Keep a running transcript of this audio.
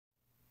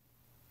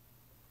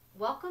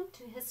Welcome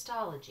to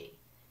Histology.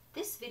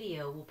 This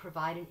video will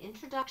provide an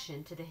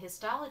introduction to the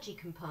histology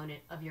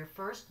component of your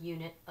first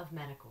unit of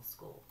medical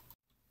school.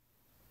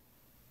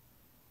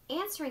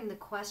 Answering the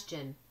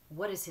question,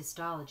 what is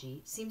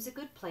histology, seems a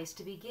good place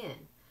to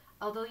begin,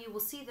 although you will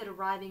see that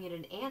arriving at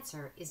an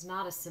answer is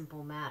not a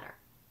simple matter.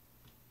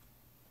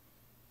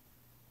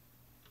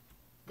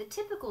 The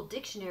typical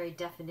dictionary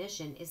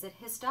definition is that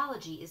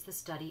histology is the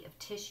study of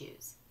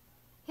tissues.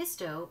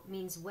 Histo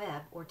means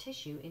web or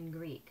tissue in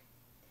Greek.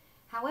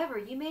 However,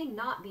 you may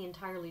not be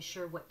entirely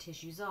sure what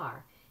tissues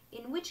are,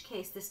 in which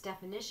case this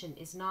definition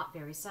is not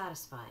very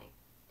satisfying.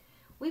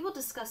 We will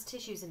discuss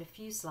tissues in a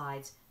few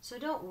slides, so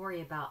don't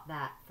worry about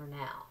that for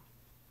now.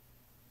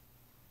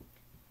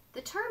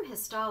 The term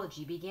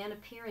histology began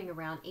appearing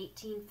around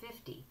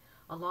 1850,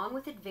 along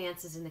with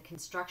advances in the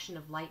construction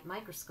of light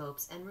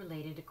microscopes and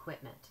related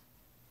equipment.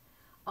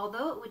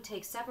 Although it would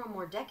take several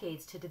more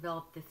decades to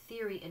develop the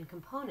theory and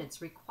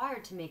components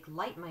required to make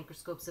light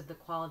microscopes of the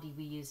quality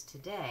we use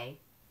today,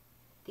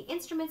 the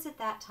instruments at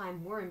that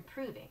time were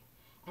improving,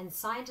 and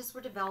scientists were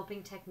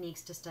developing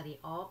techniques to study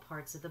all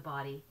parts of the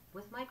body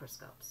with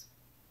microscopes.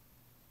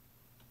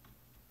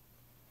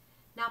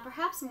 Now,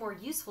 perhaps a more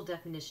useful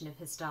definition of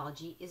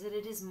histology is that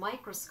it is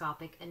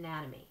microscopic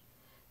anatomy,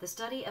 the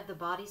study of the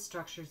body's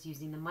structures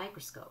using the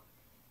microscope,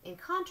 in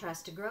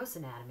contrast to gross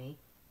anatomy,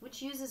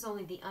 which uses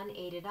only the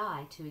unaided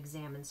eye to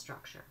examine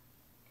structure.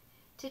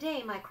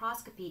 Today,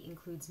 microscopy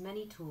includes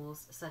many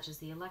tools such as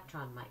the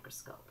electron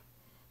microscope.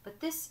 But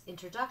this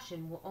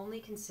introduction will only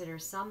consider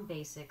some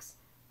basics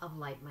of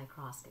light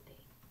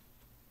microscopy.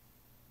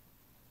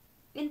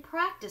 In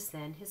practice,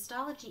 then,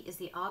 histology is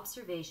the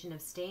observation of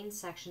stained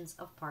sections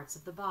of parts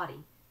of the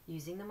body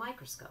using the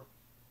microscope.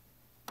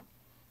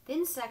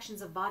 Thin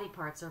sections of body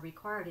parts are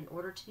required in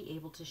order to be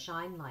able to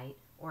shine light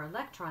or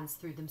electrons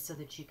through them so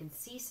that you can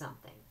see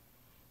something.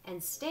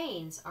 And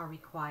stains are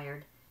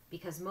required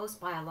because most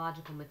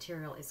biological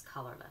material is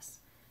colorless.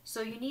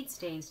 So you need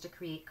stains to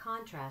create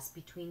contrast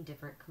between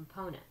different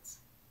components.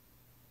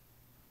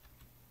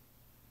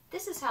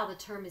 This is how the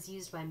term is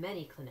used by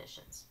many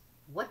clinicians.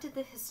 What did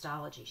the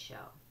histology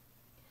show?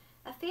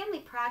 A family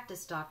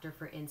practice doctor,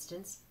 for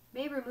instance,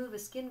 may remove a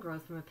skin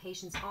growth from a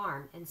patient's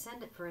arm and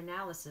send it for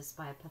analysis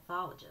by a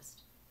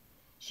pathologist.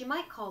 She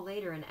might call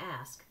later and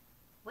ask,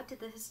 what did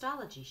the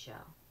histology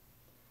show?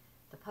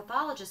 The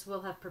pathologist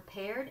will have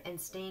prepared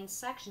and stained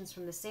sections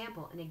from the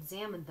sample and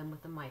examined them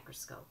with a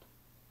microscope.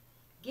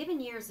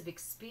 Given years of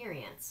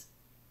experience,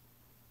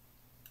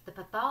 the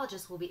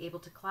pathologist will be able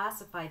to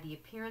classify the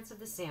appearance of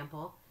the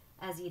sample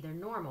as either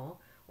normal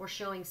or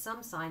showing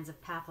some signs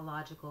of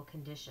pathological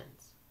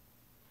conditions.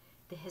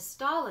 The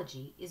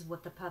histology is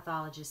what the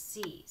pathologist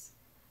sees,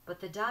 but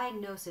the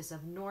diagnosis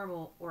of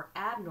normal or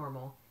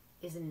abnormal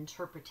is an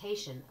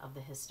interpretation of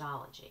the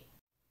histology.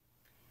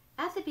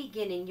 At the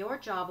beginning, your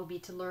job will be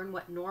to learn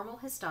what normal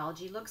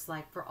histology looks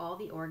like for all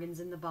the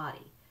organs in the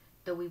body,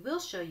 though we will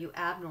show you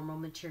abnormal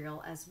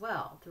material as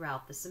well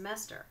throughout the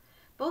semester,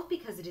 both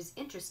because it is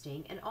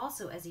interesting and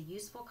also as a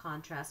useful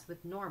contrast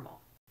with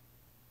normal.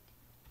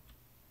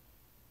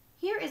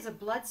 Here is a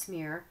blood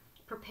smear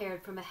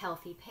prepared from a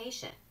healthy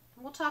patient.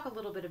 We'll talk a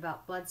little bit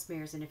about blood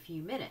smears in a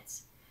few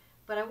minutes,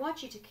 but I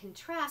want you to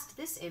contrast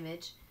this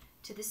image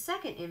to the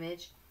second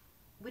image,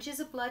 which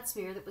is a blood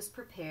smear that was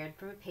prepared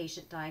from a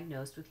patient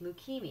diagnosed with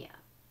leukemia.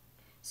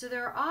 So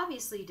there are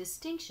obviously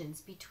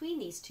distinctions between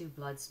these two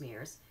blood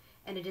smears,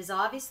 and it is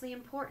obviously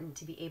important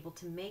to be able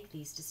to make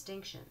these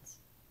distinctions.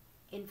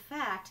 In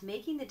fact,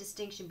 making the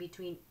distinction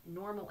between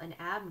normal and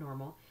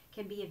abnormal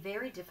can be a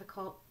very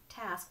difficult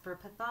task for a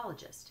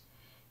pathologist,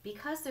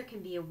 because there can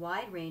be a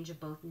wide range of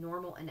both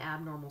normal and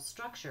abnormal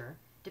structure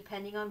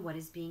depending on what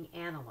is being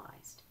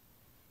analyzed.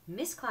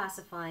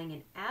 Misclassifying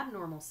an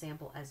abnormal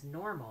sample as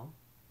normal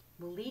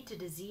will lead to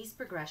disease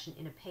progression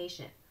in a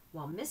patient,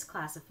 while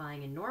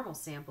misclassifying a normal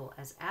sample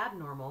as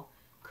abnormal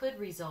could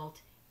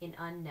result in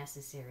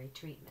unnecessary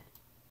treatment.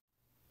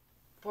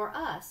 For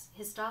us,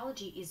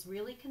 histology is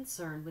really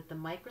concerned with the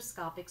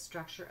microscopic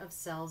structure of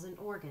cells and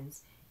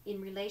organs in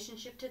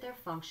relationship to their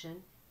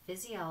function,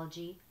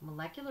 physiology,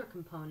 molecular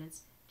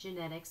components,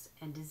 genetics,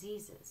 and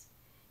diseases.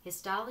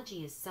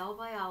 Histology is cell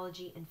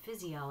biology and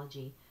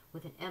physiology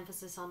with an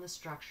emphasis on the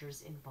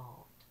structures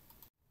involved.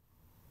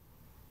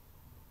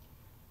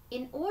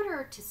 In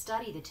order to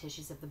study the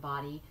tissues of the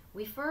body,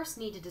 we first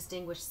need to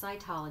distinguish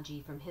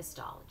cytology from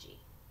histology.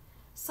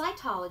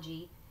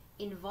 Cytology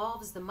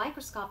involves the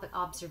microscopic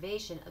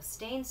observation of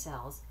stained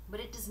cells, but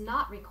it does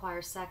not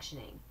require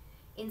sectioning.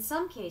 In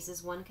some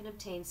cases, one can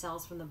obtain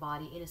cells from the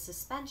body in a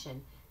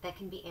suspension that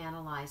can be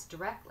analyzed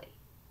directly.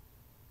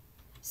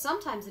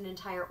 Sometimes an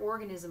entire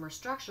organism or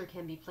structure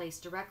can be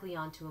placed directly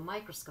onto a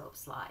microscope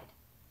slide,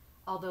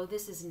 although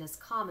this isn't as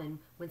common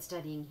when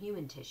studying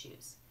human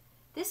tissues.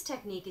 This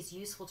technique is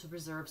useful to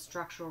preserve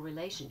structural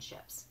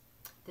relationships.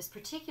 This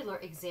particular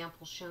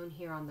example shown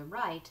here on the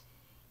right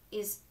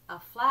is a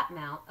flat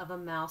mount of a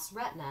mouse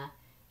retina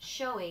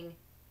showing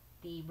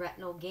the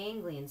retinal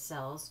ganglion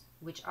cells,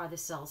 which are the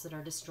cells that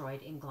are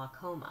destroyed in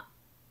glaucoma.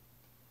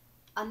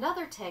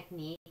 Another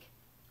technique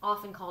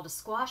often called a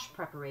squash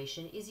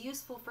preparation, is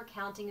useful for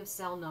counting of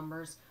cell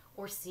numbers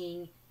or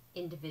seeing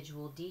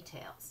individual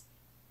details.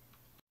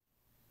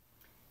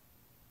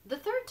 The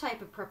third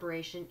type of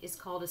preparation is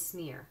called a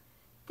smear.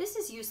 This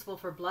is useful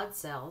for blood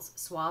cells,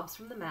 swabs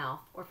from the mouth,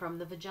 or from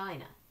the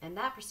vagina, and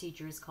that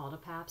procedure is called a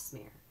pap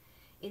smear.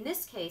 In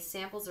this case,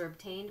 samples are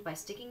obtained by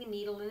sticking a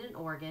needle in an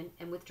organ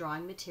and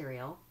withdrawing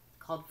material,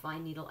 called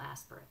fine needle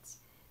aspirates.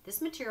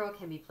 This material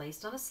can be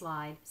placed on a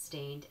slide,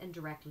 stained, and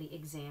directly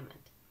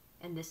examined,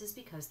 and this is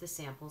because the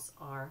samples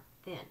are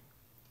thin.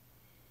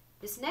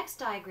 This next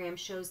diagram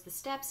shows the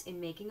steps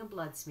in making a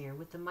blood smear,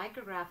 with the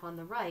micrograph on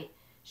the right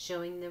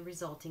showing the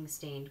resulting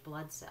stained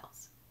blood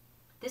cells.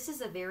 This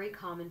is a very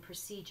common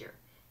procedure,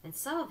 and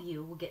some of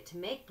you will get to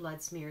make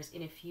blood smears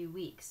in a few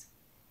weeks.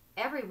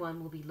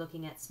 Everyone will be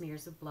looking at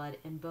smears of blood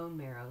and bone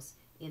marrows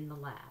in the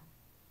lab.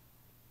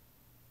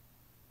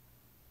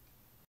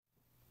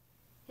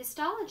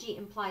 Histology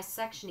implies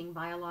sectioning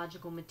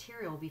biological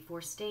material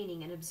before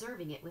staining and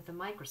observing it with a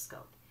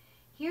microscope.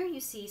 Here you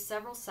see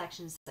several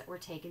sections that were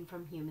taken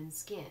from human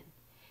skin.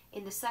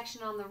 In the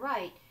section on the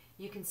right,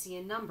 you can see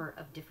a number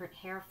of different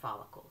hair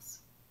follicles.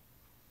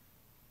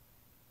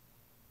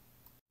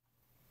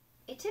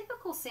 A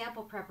typical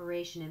sample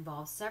preparation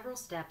involves several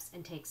steps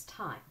and takes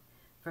time,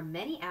 from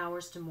many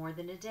hours to more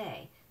than a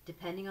day,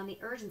 depending on the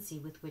urgency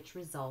with which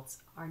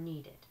results are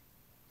needed.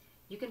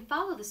 You can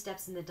follow the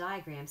steps in the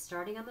diagram,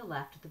 starting on the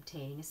left with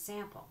obtaining a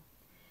sample.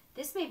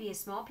 This may be a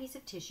small piece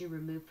of tissue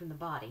removed from the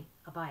body,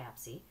 a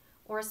biopsy,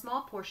 or a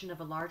small portion of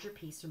a larger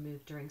piece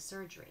removed during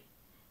surgery.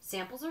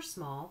 Samples are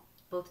small,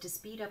 both to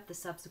speed up the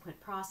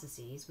subsequent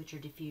processes, which are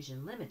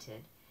diffusion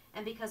limited,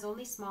 and because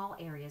only small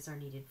areas are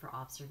needed for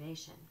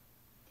observation.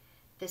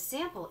 The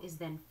sample is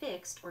then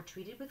fixed or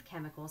treated with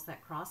chemicals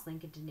that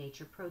cross-link into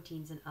nature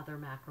proteins and other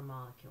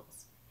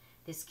macromolecules.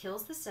 This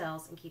kills the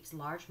cells and keeps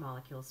large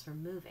molecules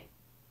from moving.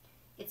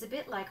 It's a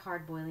bit like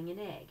hard-boiling an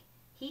egg.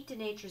 Heat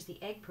denatures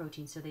the egg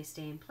proteins so they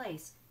stay in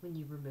place when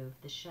you remove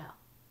the shell.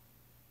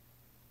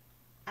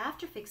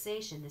 After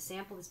fixation, the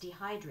sample is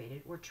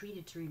dehydrated or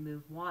treated to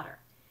remove water,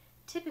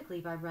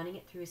 typically by running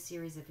it through a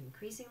series of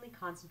increasingly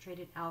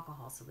concentrated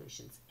alcohol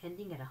solutions,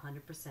 ending at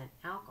 100%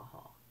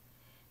 alcohol.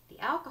 The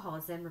alcohol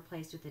is then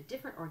replaced with a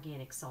different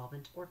organic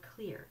solvent or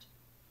cleared.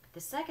 The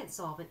second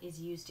solvent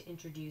is used to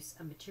introduce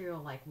a material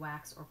like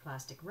wax or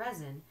plastic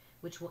resin,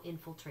 which will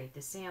infiltrate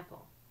the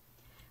sample.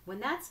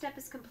 When that step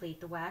is complete,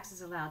 the wax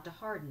is allowed to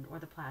harden or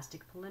the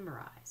plastic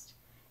polymerized.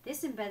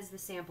 This embeds the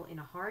sample in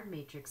a hard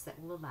matrix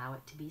that will allow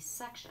it to be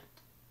sectioned.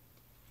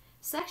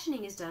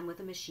 Sectioning is done with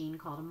a machine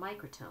called a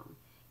microtome.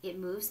 It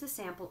moves the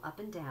sample up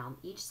and down,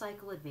 each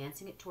cycle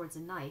advancing it towards a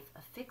knife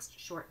a fixed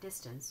short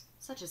distance,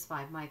 such as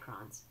 5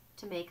 microns,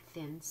 to make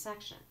thin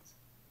sections.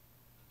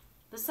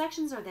 The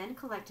sections are then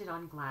collected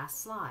on glass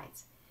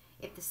slides.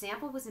 If the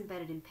sample was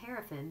embedded in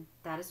paraffin,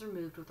 that is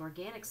removed with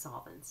organic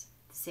solvents.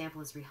 The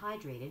sample is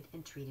rehydrated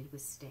and treated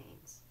with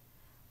stains.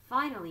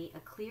 Finally, a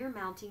clear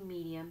mounting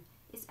medium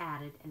is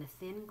added and a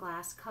thin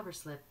glass cover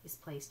slip is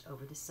placed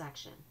over the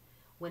section.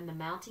 When the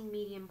mounting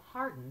medium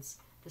hardens,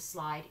 the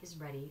slide is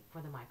ready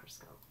for the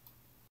microscope.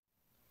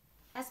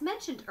 As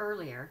mentioned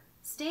earlier,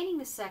 staining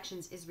the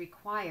sections is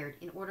required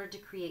in order to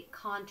create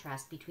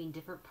contrast between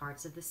different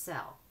parts of the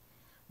cell.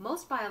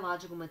 Most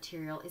biological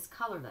material is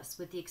colorless,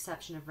 with the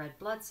exception of red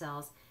blood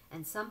cells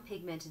and some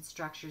pigmented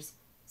structures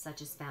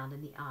such as found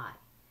in the eye.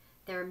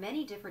 There are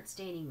many different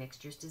staining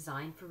mixtures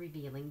designed for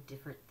revealing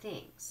different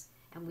things,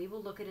 and we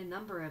will look at a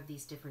number of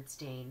these different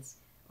stains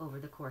over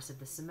the course of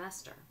the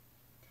semester.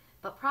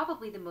 But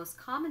probably the most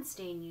common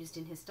stain used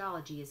in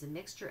histology is a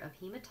mixture of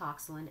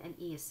hematoxylin and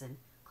eosin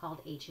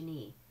called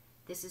H&E.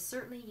 This is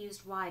certainly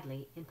used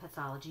widely in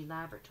pathology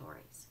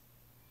laboratories.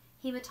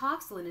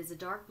 Hematoxylin is a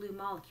dark blue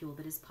molecule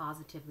that is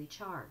positively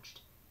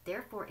charged.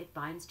 Therefore, it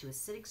binds to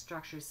acidic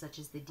structures such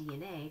as the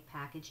DNA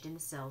packaged in the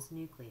cell's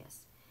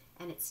nucleus,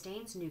 and it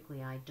stains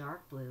nuclei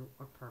dark blue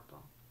or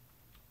purple.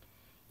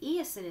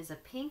 Eosin is a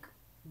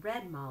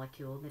pink-red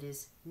molecule that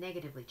is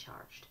negatively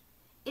charged.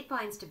 It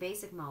binds to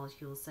basic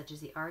molecules such as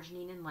the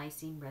arginine and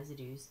lysine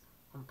residues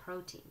on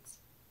proteins.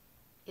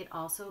 It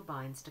also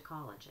binds to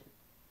collagen.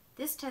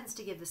 This tends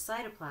to give the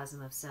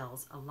cytoplasm of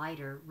cells a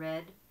lighter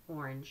red,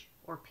 orange,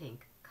 or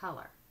pink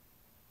color.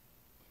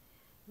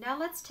 Now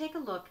let's take a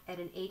look at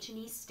an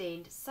H&E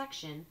stained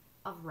section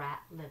of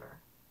rat liver.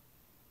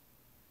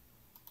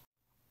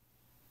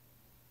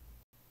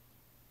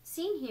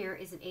 Seen here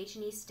is an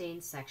H&E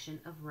stained section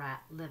of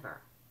rat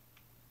liver.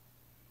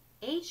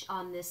 H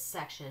on this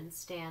section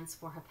stands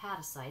for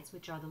hepatocytes,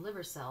 which are the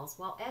liver cells,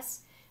 while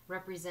S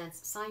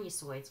represents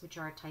sinusoids, which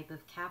are a type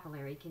of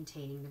capillary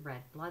containing the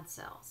red blood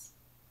cells.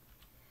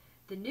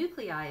 The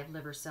nuclei of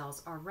liver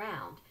cells are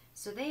round,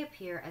 so they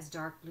appear as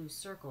dark blue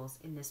circles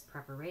in this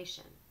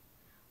preparation,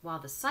 while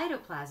the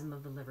cytoplasm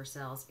of the liver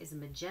cells is a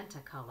magenta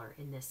color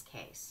in this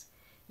case.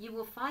 You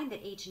will find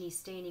that H&E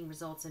staining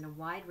results in a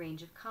wide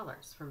range of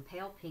colors, from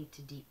pale pink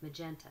to deep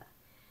magenta.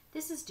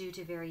 This is due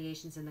to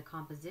variations in the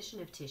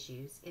composition of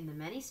tissues, in the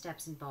many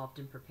steps involved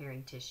in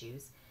preparing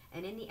tissues,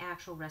 and in the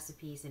actual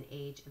recipes and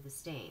age of the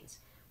stains,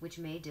 which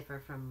may differ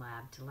from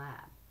lab to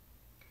lab.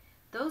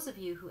 Those of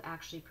you who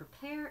actually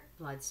prepare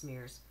blood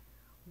smears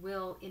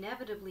will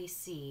inevitably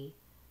see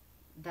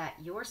that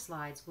your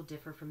slides will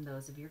differ from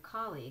those of your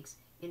colleagues,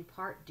 in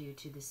part due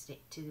to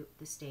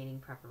the staining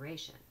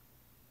preparation.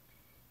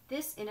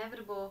 This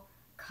inevitable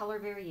color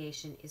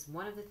variation is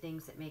one of the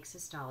things that makes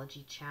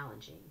histology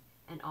challenging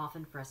and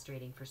often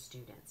frustrating for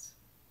students.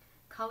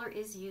 Color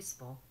is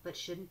useful, but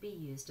shouldn't be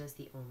used as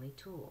the only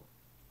tool.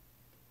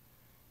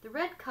 The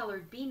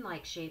red-colored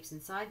bean-like shapes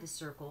inside the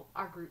circle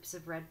are groups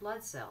of red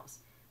blood cells,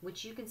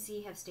 which you can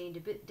see have stained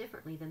a bit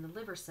differently than the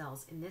liver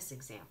cells in this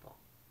example.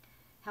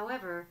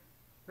 However,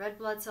 red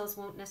blood cells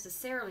won't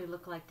necessarily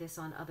look like this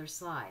on other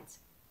slides.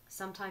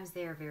 Sometimes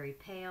they are very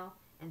pale,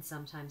 and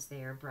sometimes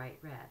they are bright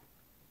red.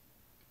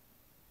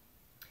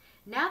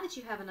 Now that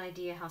you have an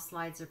idea how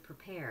slides are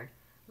prepared,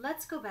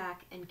 let's go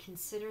back and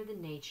consider the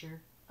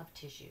nature of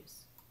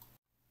tissues.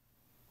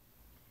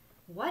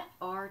 What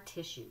are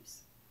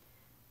tissues?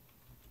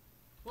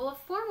 Well, a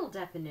formal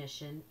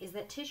definition is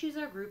that tissues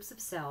are groups of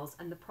cells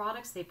and the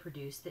products they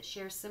produce that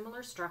share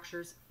similar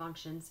structures,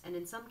 functions, and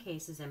in some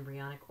cases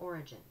embryonic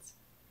origins.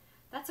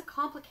 That's a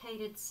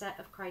complicated set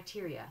of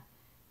criteria,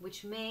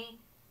 which may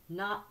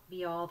not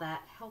be all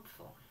that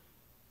helpful.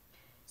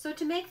 So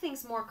to make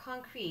things more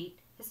concrete,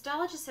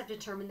 histologists have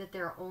determined that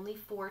there are only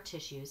 4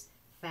 tissues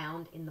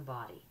found in the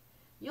body.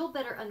 You'll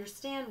better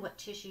understand what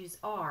tissues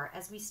are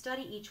as we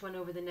study each one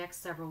over the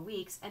next several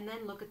weeks and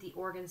then look at the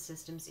organ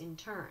systems in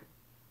turn.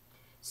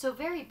 So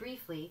very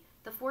briefly,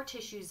 the 4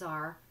 tissues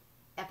are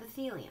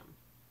epithelium.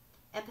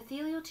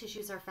 Epithelial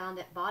tissues are found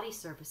at body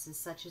surfaces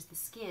such as the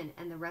skin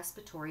and the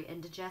respiratory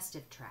and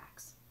digestive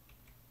tracts.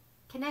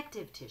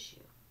 Connective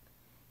tissue.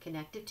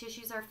 Connective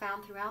tissues are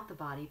found throughout the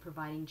body,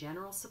 providing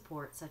general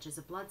support such as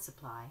a blood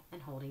supply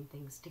and holding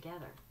things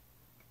together.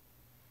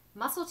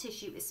 Muscle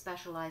tissue is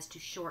specialized to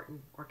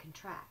shorten or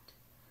contract.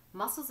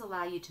 Muscles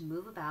allow you to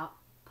move about,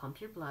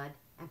 pump your blood,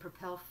 and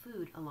propel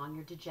food along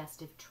your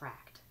digestive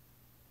tract.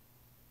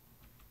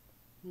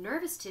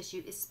 Nervous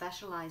tissue is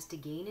specialized to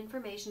gain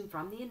information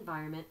from the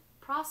environment,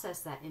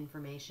 process that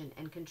information,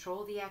 and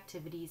control the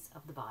activities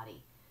of the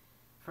body,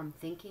 from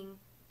thinking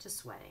to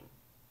sweating.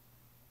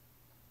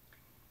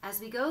 As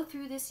we go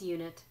through this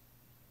unit,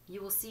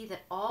 you will see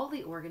that all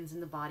the organs in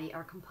the body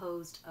are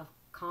composed of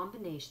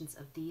combinations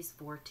of these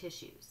 4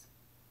 tissues.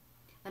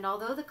 And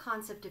although the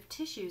concept of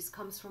tissues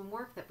comes from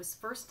work that was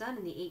first done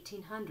in the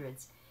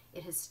 1800s,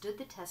 it has stood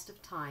the test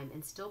of time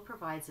and still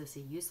provides us a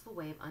useful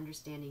way of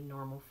understanding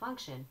normal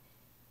function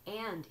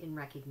and in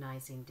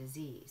recognizing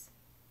disease.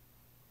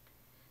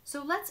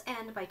 So let's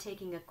end by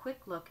taking a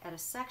quick look at a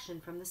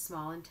section from the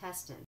small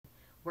intestine,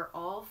 where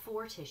all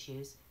 4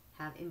 tissues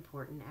have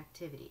important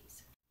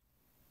activities.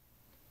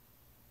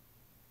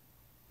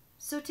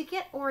 So to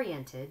get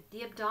oriented,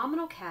 the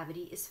abdominal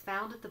cavity is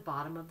found at the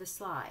bottom of the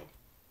slide.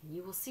 And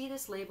you will see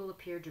this label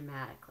appear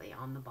dramatically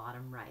on the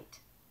bottom right.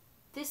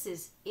 This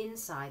is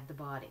inside the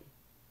body.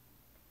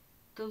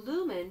 The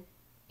lumen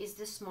is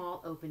the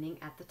small opening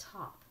at the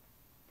top.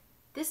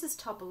 This is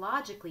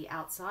topologically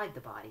outside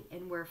the body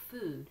and where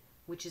food,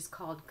 which is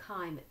called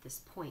chyme at this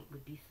point,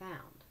 would be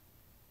found.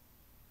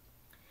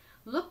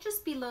 Look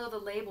just below the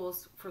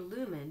labels for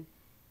lumen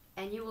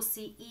and you will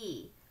see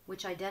E,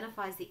 which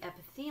identifies the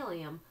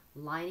epithelium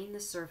lining the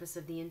surface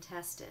of the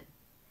intestine.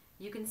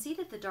 You can see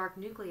that the dark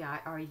nuclei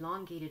are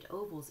elongated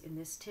ovals in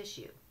this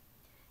tissue.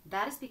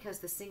 That is because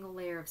the single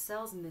layer of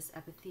cells in this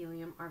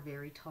epithelium are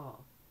very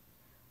tall.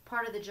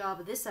 Part of the job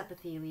of this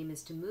epithelium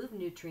is to move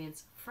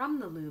nutrients from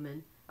the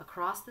lumen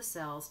across the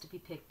cells to be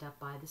picked up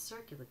by the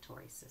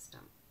circulatory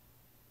system.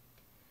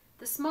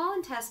 The small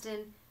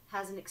intestine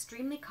has an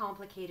extremely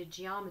complicated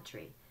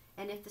geometry,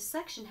 and if the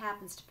section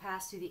happens to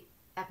pass through the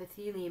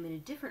epithelium in a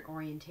different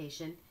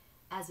orientation,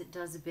 as it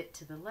does a bit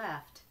to the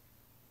left,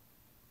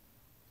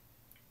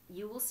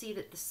 you will see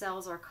that the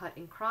cells are cut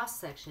in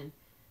cross-section,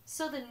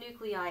 so the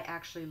nuclei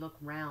actually look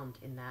round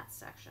in that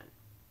section.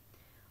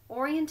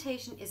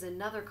 Orientation is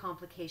another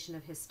complication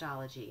of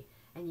histology,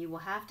 and you will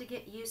have to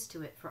get used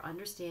to it for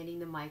understanding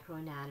the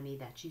microanatomy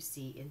that you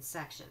see in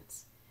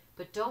sections.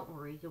 But don't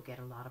worry, you'll get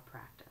a lot of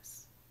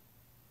practice.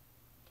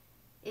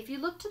 If you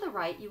look to the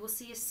right, you will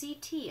see a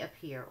CT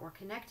appear, or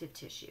connective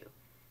tissue.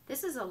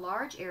 This is a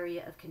large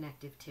area of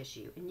connective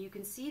tissue, and you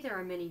can see there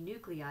are many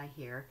nuclei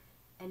here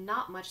and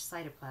not much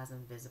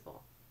cytoplasm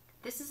visible.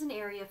 This is an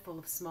area full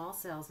of small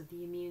cells of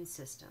the immune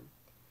system.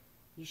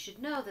 You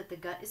should know that the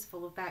gut is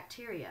full of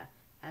bacteria,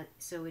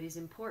 so it is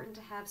important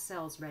to have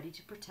cells ready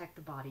to protect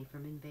the body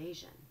from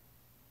invasion.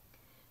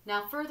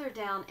 Now further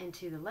down and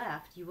to the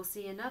left, you will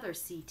see another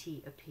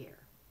CT appear.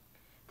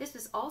 This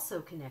is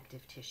also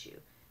connective tissue,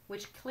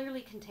 which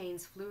clearly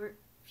contains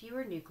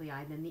fewer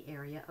nuclei than the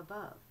area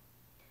above.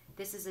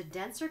 This is a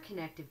denser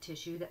connective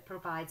tissue that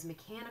provides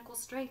mechanical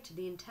strength to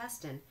the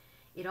intestine.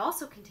 It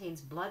also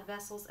contains blood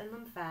vessels and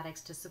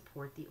lymphatics to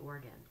support the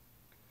organ.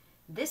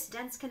 This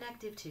dense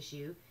connective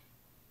tissue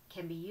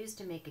can be used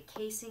to make a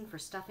casing for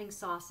stuffing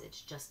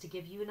sausage, just to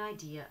give you an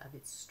idea of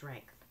its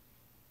strength.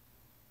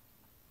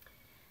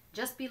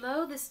 Just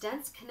below this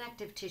dense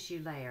connective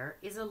tissue layer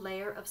is a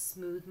layer of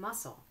smooth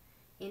muscle,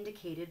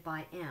 indicated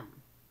by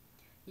M.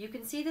 You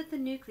can see that the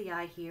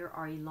nuclei here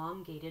are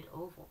elongated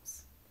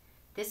ovals.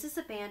 This is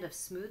a band of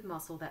smooth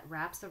muscle that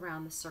wraps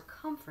around the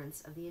circumference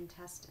of the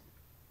intestine.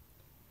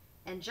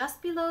 And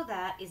just below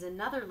that is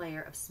another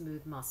layer of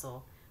smooth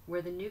muscle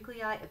where the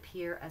nuclei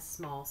appear as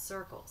small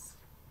circles.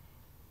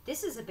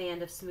 This is a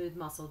band of smooth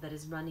muscle that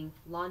is running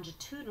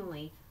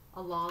longitudinally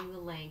along the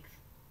length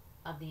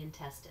of the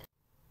intestine.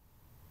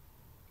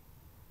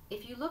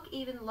 If you look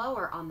even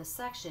lower on the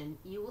section,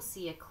 you will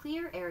see a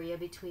clear area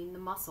between the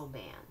muscle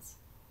bands.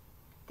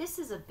 This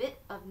is a bit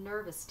of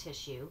nervous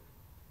tissue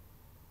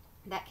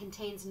that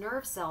contains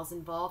nerve cells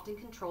involved in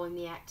controlling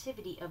the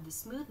activity of the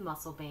smooth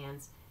muscle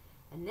bands,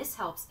 and this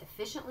helps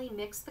efficiently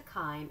mix the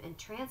chyme and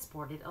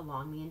transport it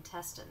along the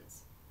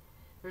intestines.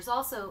 There's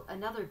also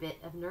another bit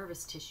of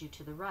nervous tissue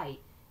to the right,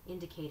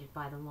 indicated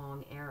by the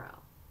long arrow.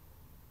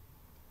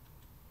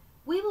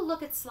 We will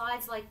look at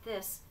slides like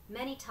this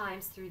many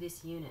times through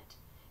this unit.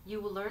 You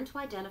will learn to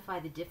identify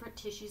the different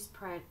tissues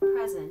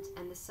present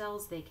and the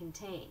cells they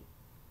contain.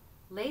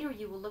 Later,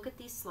 you will look at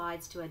these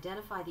slides to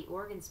identify the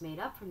organs made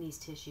up from these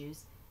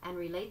tissues and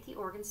relate the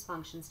organs'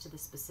 functions to the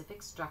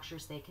specific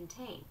structures they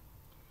contain.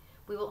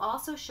 We will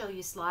also show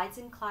you slides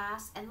in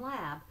class and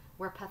lab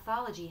where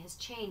pathology has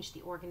changed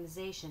the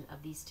organization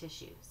of these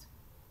tissues.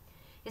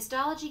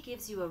 Histology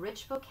gives you a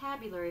rich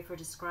vocabulary for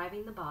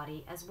describing the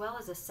body, as well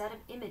as a set of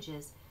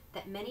images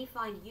that many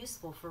find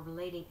useful for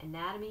relating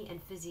anatomy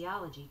and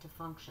physiology to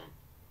function.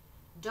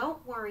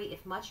 Don't worry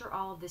if much or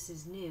all of this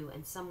is new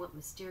and somewhat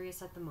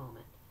mysterious at the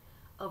moment.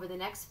 Over the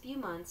next few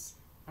months,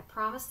 I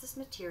promise this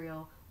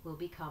material will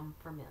become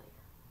familiar.